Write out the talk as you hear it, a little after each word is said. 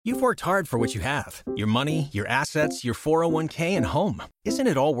You've worked hard for what you have. Your money, your assets, your 401k, and home. Isn't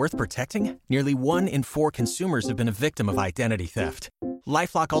it all worth protecting? Nearly 1 in 4 consumers have been a victim of identity theft.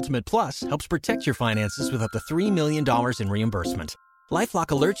 LifeLock Ultimate Plus helps protect your finances with up to $3 million in reimbursement. LifeLock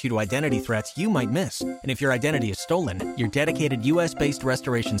alerts you to identity threats you might miss. And if your identity is stolen, your dedicated U.S.-based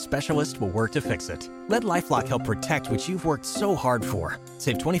restoration specialist will work to fix it. Let LifeLock help protect what you've worked so hard for.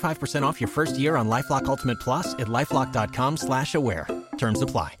 Save 25% off your first year on LifeLock Ultimate Plus at LifeLock.com/aware. Terms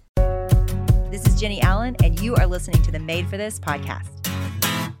apply. This is Jenny Allen, and you are listening to the Made for This podcast.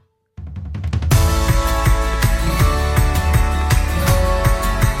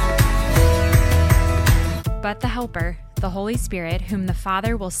 But the Helper, the Holy Spirit, whom the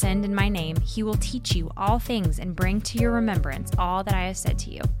Father will send in my name, he will teach you all things and bring to your remembrance all that I have said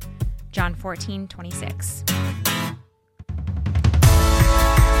to you. John 14:26.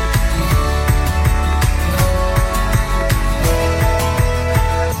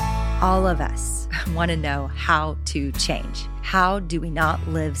 All of us want to know how to change. How do we not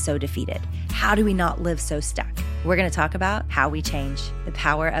live so defeated? How do we not live so stuck? We're going to talk about how we change, the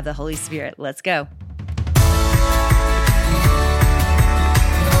power of the Holy Spirit. Let's go.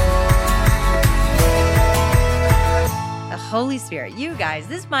 The Holy Spirit. You guys,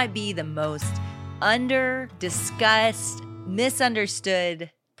 this might be the most under-discussed,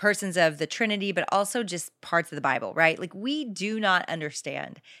 misunderstood persons of the Trinity, but also just parts of the Bible, right? Like, we do not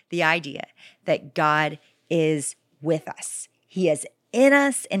understand the idea that God is with us. He is in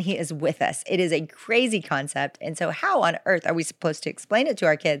us and he is with us. It is a crazy concept. And so how on earth are we supposed to explain it to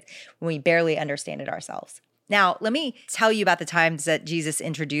our kids when we barely understand it ourselves? Now, let me tell you about the times that Jesus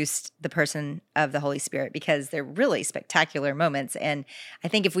introduced the person of the Holy Spirit, because they're really spectacular moments. And I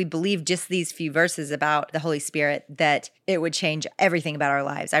think if we believe just these few verses about the Holy Spirit, that it would change everything about our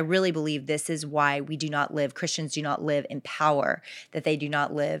lives. I really believe this is why Christians do not live in power, that they do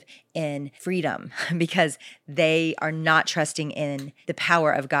not live in freedom, because they are not trusting in the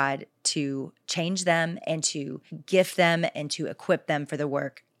power of God to change them and to gift them and to equip them for the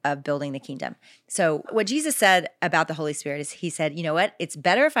work of building the kingdom. So what Jesus said about the Holy Spirit is, he said, you know what? It's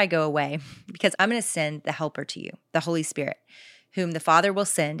better if I go away, because I'm going to send the Helper to you, the Holy Spirit, whom the Father will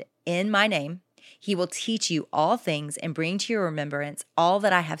send in my name. He will teach you all things and bring to your remembrance all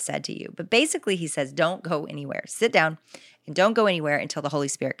that I have said to you. But basically, he says, don't go anywhere. Sit down and don't go anywhere until the Holy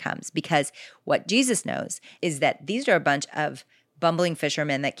Spirit comes, because what Jesus knows is that these are a bunch of bumbling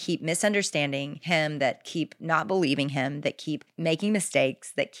fishermen that keep misunderstanding him, that keep not believing him, that keep making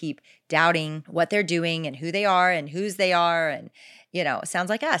mistakes, that keep doubting what they're doing and who they are and whose they are. And,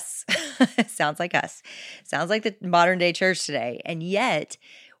 sounds like us. Sounds like us. Sounds like the modern day church today. And yet,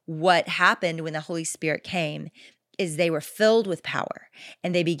 what happened when the Holy Spirit came is they were filled with power,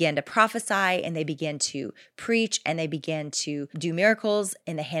 and they began to prophesy, and they began to preach, and they began to do miracles,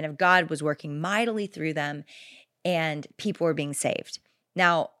 and the hand of God was working mightily through them, and people were being saved.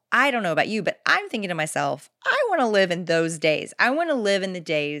 Now, I don't know about you, but I'm thinking to myself, I want to live in those days. I want to live in the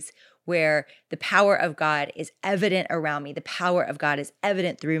days where the power of God is evident around me. The power of God is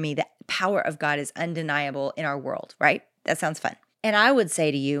evident through me. The power of God is undeniable in our world, right? That sounds fun. And I would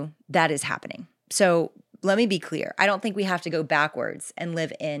say to you, that is happening. So let me be clear. I don't think we have to go backwards and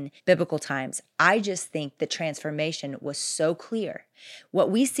live in biblical times. I just think the transformation was so clear. What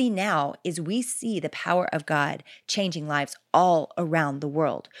we see now is we see the power of God changing lives all around the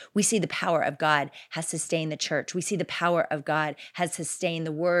world. We see the power of God has sustained the church. We see the power of God has sustained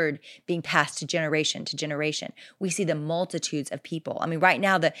the word being passed to generation to generation. We see the multitudes of people. I mean, right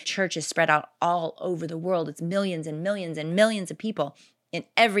now the church is spread out all over the world. It's millions and millions and millions of people in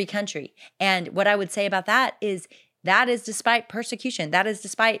every country. And what I would say about that is despite persecution. That is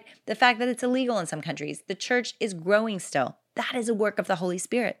despite the fact that it's illegal in some countries. The church is growing still. That is a work of the Holy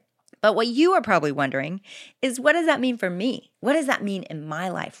Spirit. But what you are probably wondering is, what does that mean for me? What does that mean in my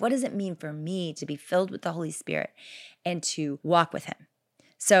life? What does it mean for me to be filled with the Holy Spirit and to walk with him?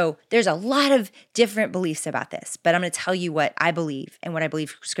 So there's a lot of different beliefs about this, but I'm going to tell you what I believe, and what I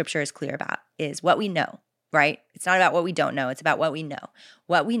believe Scripture is clear about is what we know. Right? It's not about what we don't know. It's about what we know.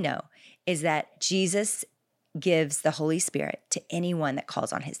 What we know is that Jesus gives the Holy Spirit to anyone that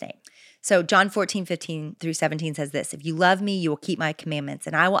calls on his name. So John 14:15-17 says this: if you love me, you will keep my commandments,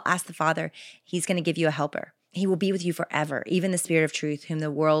 and I will ask the Father, he's going to give you a helper. He will be with you forever, even the Spirit of truth, whom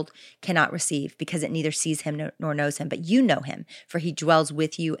the world cannot receive, because it neither sees him nor knows him. But you know him, for he dwells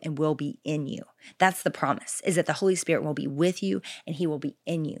with you and will be in you. That's the promise, is that the Holy Spirit will be with you and he will be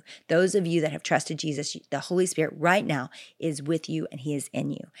in you. Those of you that have trusted Jesus, the Holy Spirit right now is with you and he is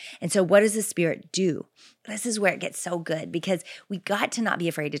in you. And so what does the Spirit do? This is where it gets so good, because we got to not be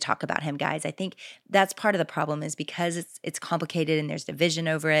afraid to talk about him, guys. I think that's part of the problem, is because it's complicated and there's division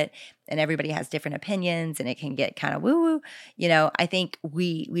over it and everybody has different opinions and it can get kind of woo-woo. I think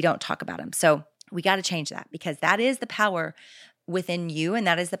we don't talk about him. So we got to change that, because that is the power within you, and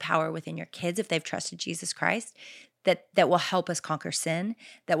that is the power within your kids if they've trusted Jesus Christ, that will help us conquer sin,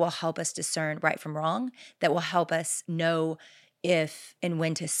 that will help us discern right from wrong, that will help us know if and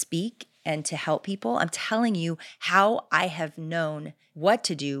when to speak and to help people. I'm telling you, how I have known what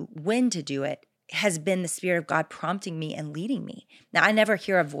to do, when to do it, has been the Spirit of God prompting me and leading me. Now, I never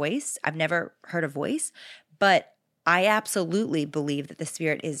hear a voice. I've never heard a voice, but I absolutely believe that the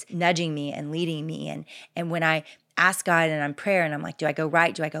Spirit is nudging me and leading me. And when I ask God and I'm prayer and I'm like, do I go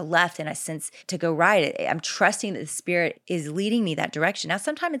right? Do I go left? And I sense to go right. I'm trusting that the Spirit is leading me that direction. Now,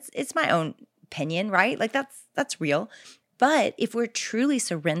 sometimes it's my own opinion, right? Like that's real. But if we're truly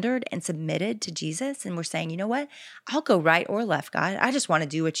surrendered and submitted to Jesus and we're saying, you know what, I'll go right or left, God. I just want to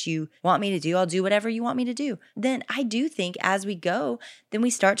do what you want me to do. I'll do whatever you want me to do. Then I do think as we go, then we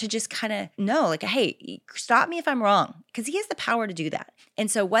start to just kind of know, like, hey, stop me if I'm wrong, because he has the power to do that.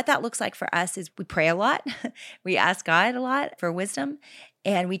 And so what that looks like for us is we pray a lot. We ask God a lot for wisdom.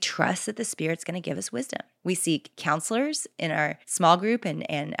 And we trust that the Spirit's going to give us wisdom. We seek counselors in our small group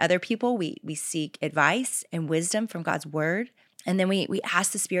and other people. We seek advice and wisdom from God's word. And then we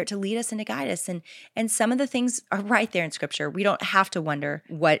ask the Spirit to lead us and to guide us. And some of the things are right there in Scripture. We don't have to wonder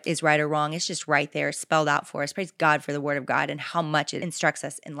what is right or wrong. It's just right there, spelled out for us. Praise God for the word of God and how much it instructs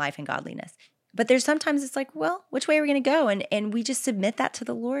us in life and godliness. But there's sometimes it's like, well, which way are we going to go? And we just submit that to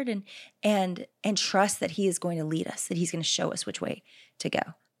the Lord and trust that he is going to lead us, that he's going to show us which way to go.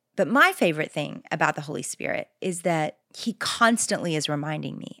 But my favorite thing about the Holy Spirit is that he constantly is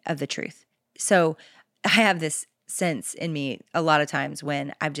reminding me of the truth. So I have this sense in me a lot of times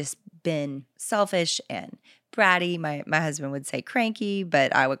when I've just been selfish and bratty. My husband would say cranky,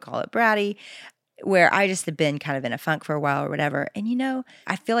 but I would call it bratty, where I just have been kind of in a funk for a while or whatever. And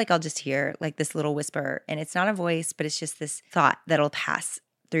I feel like I'll just hear like this little whisper, and it's not a voice, but it's just this thought that'll pass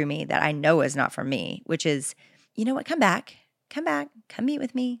through me that I know is not from me, which is, you know what, come back, come meet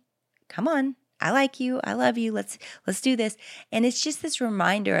with me. Come on. I like you. I love you. Let's do this. And it's just this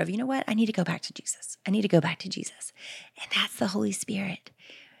reminder of, you know what? I need to go back to Jesus. I need to go back to Jesus. And that's the Holy Spirit.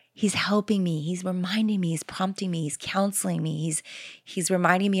 He's helping me. He's reminding me. He's prompting me. He's counseling me. He's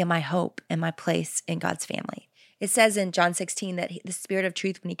reminding me of my hope and my place in God's family. It says in John 16 that the Spirit of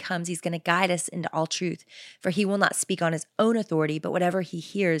truth, when he comes, he's going to guide us into all truth. For he will not speak on his own authority, but whatever he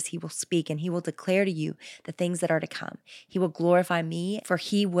hears, he will speak, and he will declare to you the things that are to come. He will glorify me, for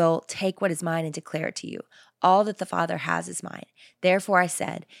he will take what is mine and declare it to you. All that the Father has is mine. Therefore I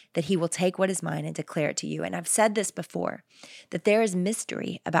said that he will take what is mine and declare it to you. And I've said this before, that there is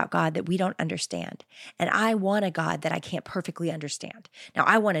mystery about God that we don't understand. And I want a God that I can't perfectly understand. Now,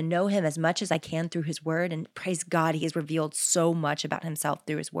 I want to know him as much as I can through his word. And praise God, he has revealed so much about himself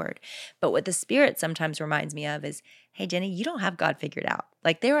through his word. But what the Spirit sometimes reminds me of is, hey, Jenny, you don't have God figured out.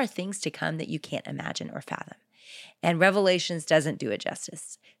 Like, there are things to come that you can't imagine or fathom. And Revelations doesn't do it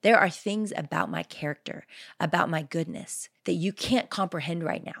justice. There are things about my character, about my goodness, that you can't comprehend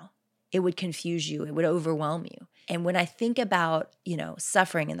right now. It would confuse you. It would overwhelm you. And when I think about,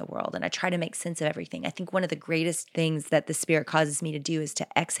 suffering in the world and I try to make sense of everything, I think one of the greatest things that the Spirit causes me to do is to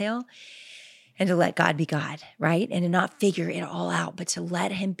exhale and to let God be God, right? And to not figure it all out, but to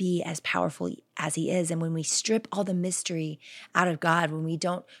let him be as powerful as he is. And when we strip all the mystery out of God, when we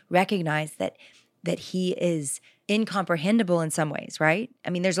don't recognize that he is incomprehensible in some ways, right? I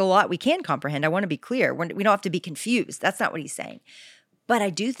mean, there's a lot we can comprehend. I want to be clear. We don't have to be confused. That's not what he's saying. But I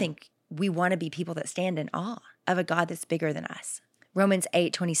do think we want to be people that stand in awe of a God that's bigger than us. Romans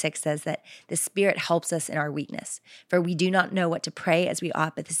 8:26 says that the Spirit helps us in our weakness. For we do not know what to pray as we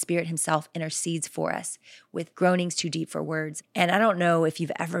ought, but the Spirit himself intercedes for us with groanings too deep for words. And I don't know if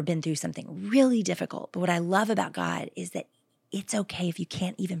you've ever been through something really difficult, but what I love about God is that it's okay if you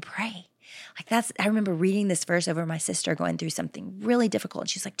can't even pray. I remember reading this verse over my sister going through something really difficult. And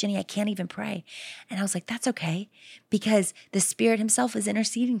she's like, Jenny, I can't even pray. And I was like, that's okay, because the Spirit himself is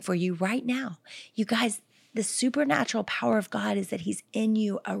interceding for you right now. You guys, the supernatural power of God is that he's in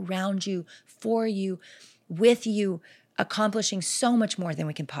you, around you, for you, with you, accomplishing so much more than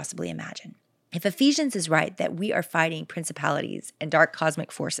we can possibly imagine. If Ephesians is right, that we are fighting principalities and dark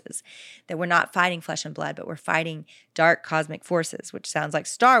cosmic forces, that we're not fighting flesh and blood, but we're fighting dark cosmic forces, which sounds like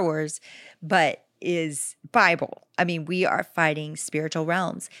Star Wars, but is Bible. I mean, we are fighting spiritual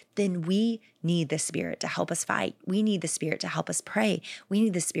realms. Then we need the Spirit to help us fight. We need the Spirit to help us pray. We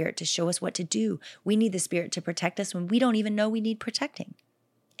need the Spirit to show us what to do. We need the Spirit to protect us when we don't even know we need protecting.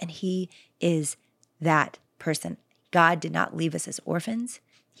 And He is that person. God did not leave us as orphans.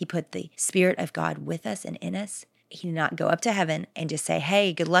 He put the Spirit of God with us and in us. He did not go up to heaven and just say,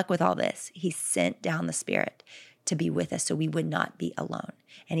 hey, good luck with all this. He sent down the Spirit to be with us so we would not be alone.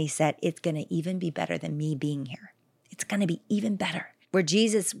 And He said, it's going to even be better than me being here. It's going to be even better. Where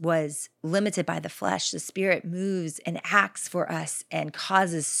Jesus was limited by the flesh, the Spirit moves and acts for us and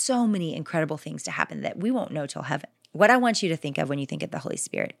causes so many incredible things to happen that we won't know till heaven. What I want you to think of when you think of the Holy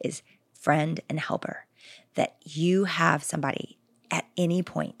Spirit is friend and helper, that you have somebody at any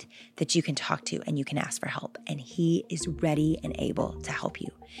point that you can talk to and you can ask for help. And He is ready and able to help you.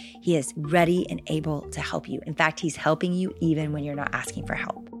 He is ready and able to help you. In fact, He's helping you even when you're not asking for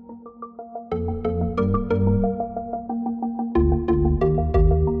help.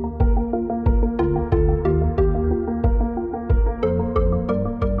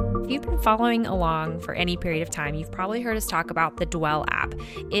 Following along for any period of time, you've probably heard us talk about the Dwell app.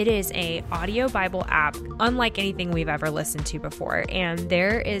 It is an audio Bible app unlike anything we've ever listened to before. And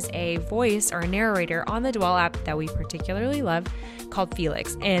there is a voice or a narrator on the Dwell app that we particularly love called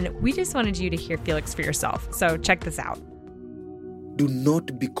Felix. And we just wanted you to hear Felix for yourself. So check this out. Do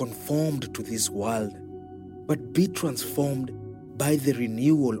not be conformed to this world, but be transformed by the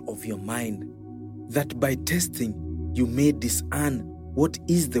renewal of your mind, that by testing you may discern what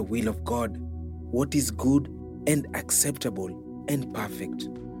is the will of God, what is good and acceptable and perfect.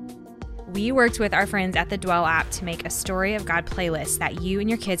 We worked with our friends at the Dwell app to make a Story of God playlist that you and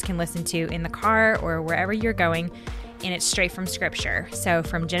your kids can listen to in the car or wherever you're going, and it's straight from Scripture. So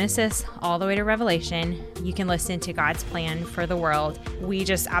from Genesis all the way to Revelation, you can listen to God's plan for the world. We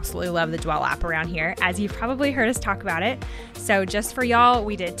just absolutely love the Dwell app around here, as you've probably heard us talk about it. So just for y'all,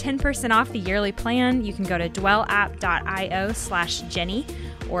 we did 10% off the yearly plan. You can go to dwellapp.io/Jenny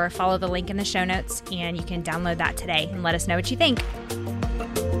or follow the link in the show notes, and you can download that today and let us know what you think.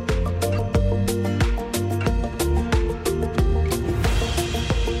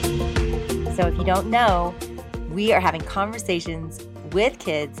 So if you don't know, we are having conversations with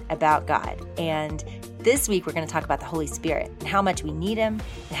kids about God. And this week, we're going to talk about the Holy Spirit and how much we need Him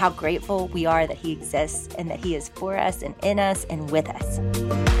and how grateful we are that He exists and that He is for us and in us and with us.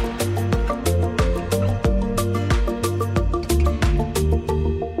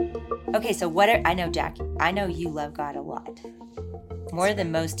 Okay, so I know, Jackie, I know you love God a lot. More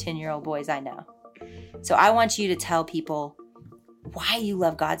than most 10-year-old boys I know. So I want you to tell people why you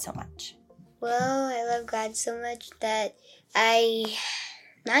love God so much. Well, I love God so much that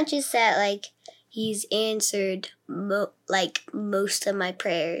not just that, He's answered most of my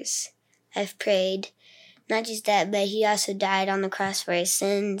prayers I've prayed. Not just that, but He also died on the cross for our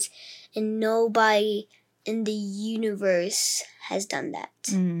sins, and nobody in the universe has done that.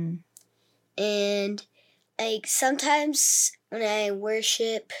 Mm. And sometimes when I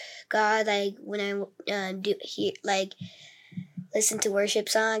worship God, when I listen to worship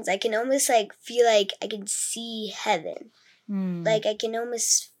songs, I can almost feel like I can see heaven. Mm. I can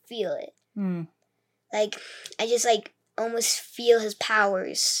almost feel it. Mm. I just almost feel His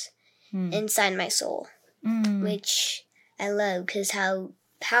powers inside my soul, which I love because how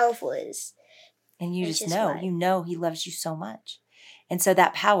powerful it is. And you just know He loves you so much. And so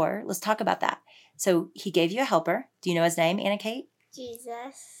that power, let's talk about that. So He gave you a helper. Do you know His name, Anna Kate?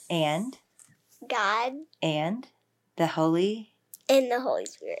 Jesus. And? God. And? The Holy? And the Holy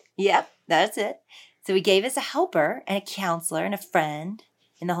Spirit. Yep, that's it. So He gave us a helper and a counselor and a friend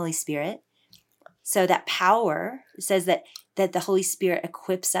in the Holy Spirit. So that power says that the Holy Spirit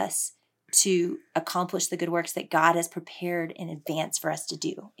equips us to accomplish the good works that God has prepared in advance for us to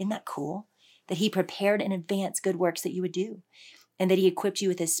do. Isn't that cool? That He prepared in advance good works that you would do. And that He equipped you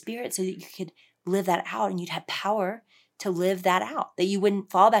with His Spirit so that you could live that out and you'd have power to live that out. That you wouldn't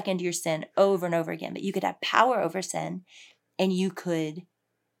fall back into your sin over and over again. But you could have power over sin and you could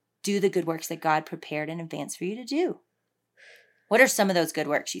do the good works that God prepared in advance for you to do. What are some of those good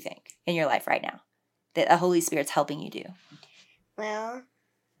works you think in your life right now that the Holy Spirit's helping you do? Well,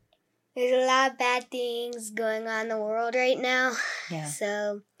 there's a lot of bad things going on in the world right now. Yeah.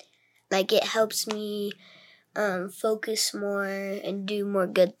 So, it helps me focus more and do more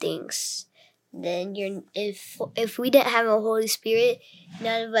good things. Then if we didn't have a Holy Spirit,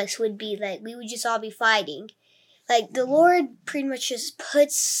 none of us would be we would just all be fighting. The Lord pretty much just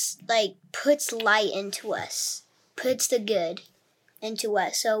puts light into us, puts the good into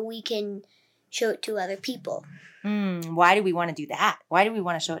us so we can show it to other people. Why do we want to do that? Why do we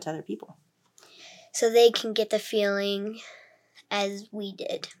want to show it to other people? so they can get the feeling as we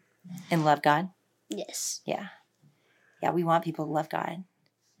did. And love God? Yes. Yeah. Yeah, we want people to love God.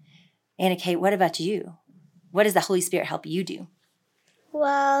 Anna Kate, what about you? What does the Holy Spirit help you do?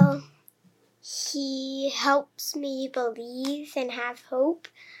 Well, He helps me believe and have hope.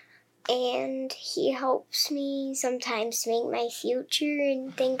 And He helps me sometimes make my future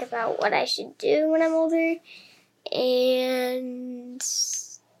and think about what I should do when I'm older. And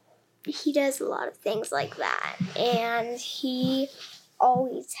He does a lot of things like that. And He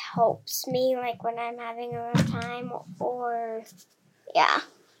always helps me, like when I'm having a rough time or, yeah.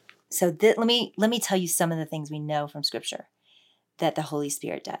 So let me tell you some of the things we know from Scripture that the Holy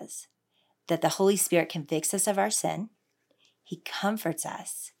Spirit does. That the Holy Spirit convicts us of our sin. He comforts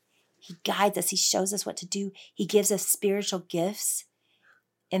us. He guides us. He shows us what to do. He gives us spiritual gifts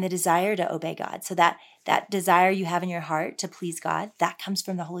and the desire to obey God. So that desire you have in your heart to please God, that comes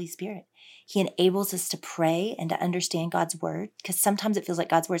from the Holy Spirit. He enables us to pray and to understand God's word, because sometimes it feels like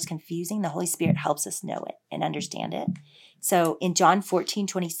God's word is confusing. The Holy Spirit helps us know it and understand it. So in John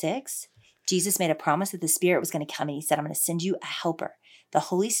 14:26, Jesus made a promise that the Spirit was going to come, and He said, I'm going to send you a helper, the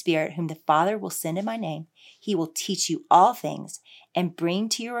Holy Spirit, whom the Father will send in my name. He will teach you all things and bring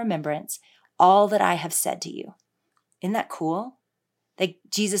to your remembrance all that I have said to you. Isn't that cool? Like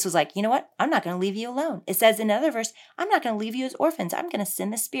Jesus was like, you know what? I'm not going to leave you alone. It says in another verse, I'm not going to leave you as orphans. I'm going to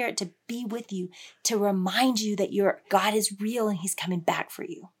send the Spirit to be with you, to remind you that your God is real and He's coming back for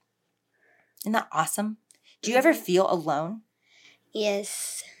you. Isn't that awesome? Do you ever feel alone?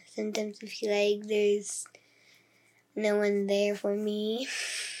 Yes. Sometimes I feel like there's no one there for me.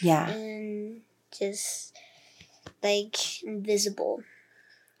 Yeah. And just like invisible.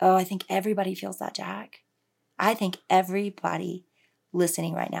 Oh, I think everybody feels that, Jack. I think everybody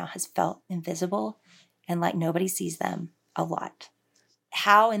listening right now has felt invisible and like nobody sees them a lot.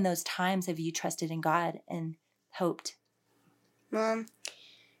 How in those times have you trusted in God and hoped? Mom,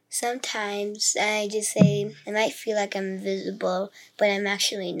 sometimes I just say I might feel like I'm invisible, but I'm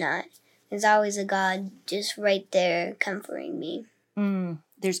actually not. There's always a God just right there comforting me.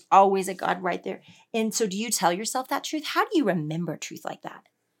 There's always a God right there. And so do you tell yourself that truth? How do you remember truth like that?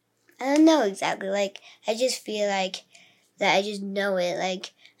 I don't know exactly. Like, I just feel like that I just know it.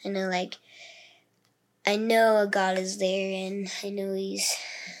 Like, I know a God is there, and I know He's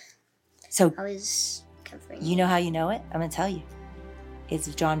always comforting me. You know how you know it? I'm going to tell you.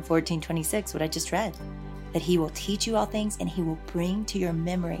 It's John 14:26, what I just read. That He will teach you all things, and He will bring to your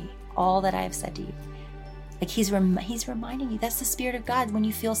memory all that I have said to you. Like He's reminding you. That's the Spirit of God. When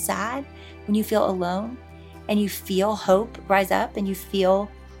you feel sad, when you feel alone, and you feel hope rise up, and you feel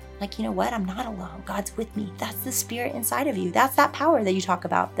like, you know what? I'm not alone. God's with me. That's the Spirit inside of you. That's that power that you talk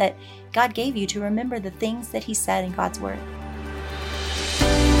about that God gave you to remember the things that He said in God's Word.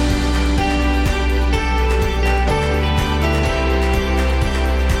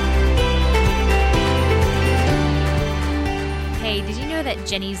 Hey, did you know that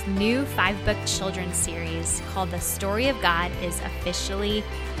Jenny's new 5-book children's series called The Story of God is officially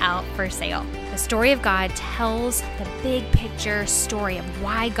out for sale? The Story of God tells the big picture story of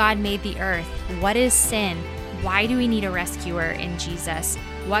why God made the earth, what is sin, why do we need a rescuer in Jesus,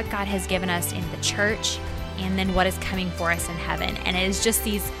 what God has given us in the church, and then what is coming for us in heaven. And it is just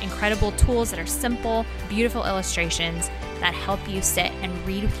these incredible tools that are simple, beautiful illustrations that help you sit and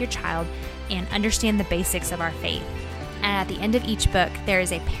read with your child and understand the basics of our faith. And at the end of each book, there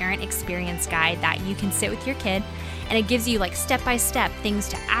is a parent experience guide that you can sit with your kid, and it gives you like step-by-step things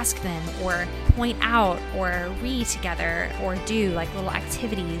to ask them or point out or read together or do like little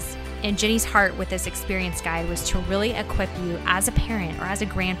activities. And Jenny's heart with this experience guide was to really equip you as a parent or as a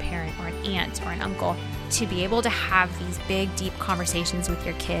grandparent or an aunt or an uncle to be able to have these big, deep conversations with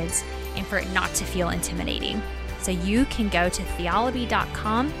your kids and for it not to feel intimidating. So you can go to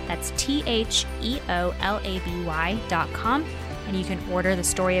theolaby.com, that's TheOlaby.com, and you can order the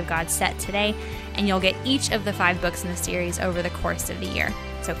Story of God set today, and you'll get each of the 5 books in the series over the course of the year.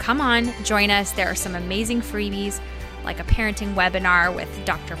 So come on, join us. There are some amazing freebies, like a parenting webinar with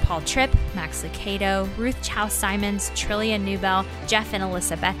Dr. Paul Tripp, Max Lucado, Ruth Chow-Simons, Trillia Newbell, Jeff and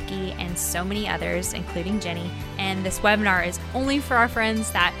Alyssa Bethke, and so many others, including Jenny. And this webinar is only for our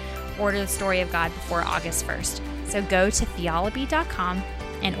friends that order the Story of God before August 1st. So go to theolaby.com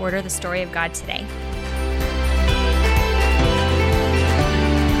and order the Story of God today.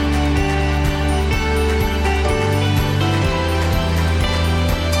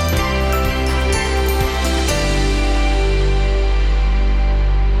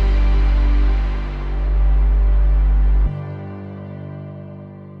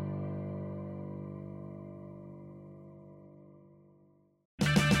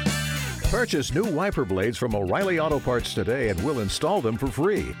 Purchase new wiper blades from O'Reilly Auto Parts today and we'll install them for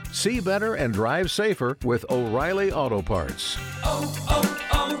free. See better and drive safer with O'Reilly Auto Parts.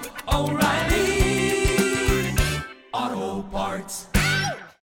 O'Reilly Auto Parts.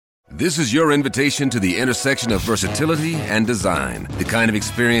 This is your invitation to the intersection of versatility and design. The kind of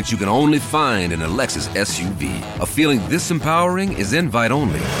experience you can only find in a Lexus SUV. A feeling this empowering is invite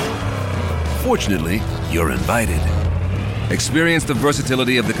only. Fortunately, you're invited. Experience the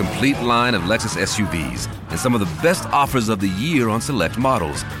versatility of the complete line of Lexus SUVs and some of the best offers of the year on select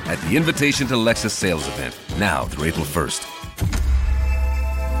models at the Invitation to Lexus sales event, now through April 1st.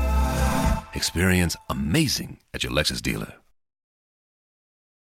 Experience amazing at your Lexus dealer.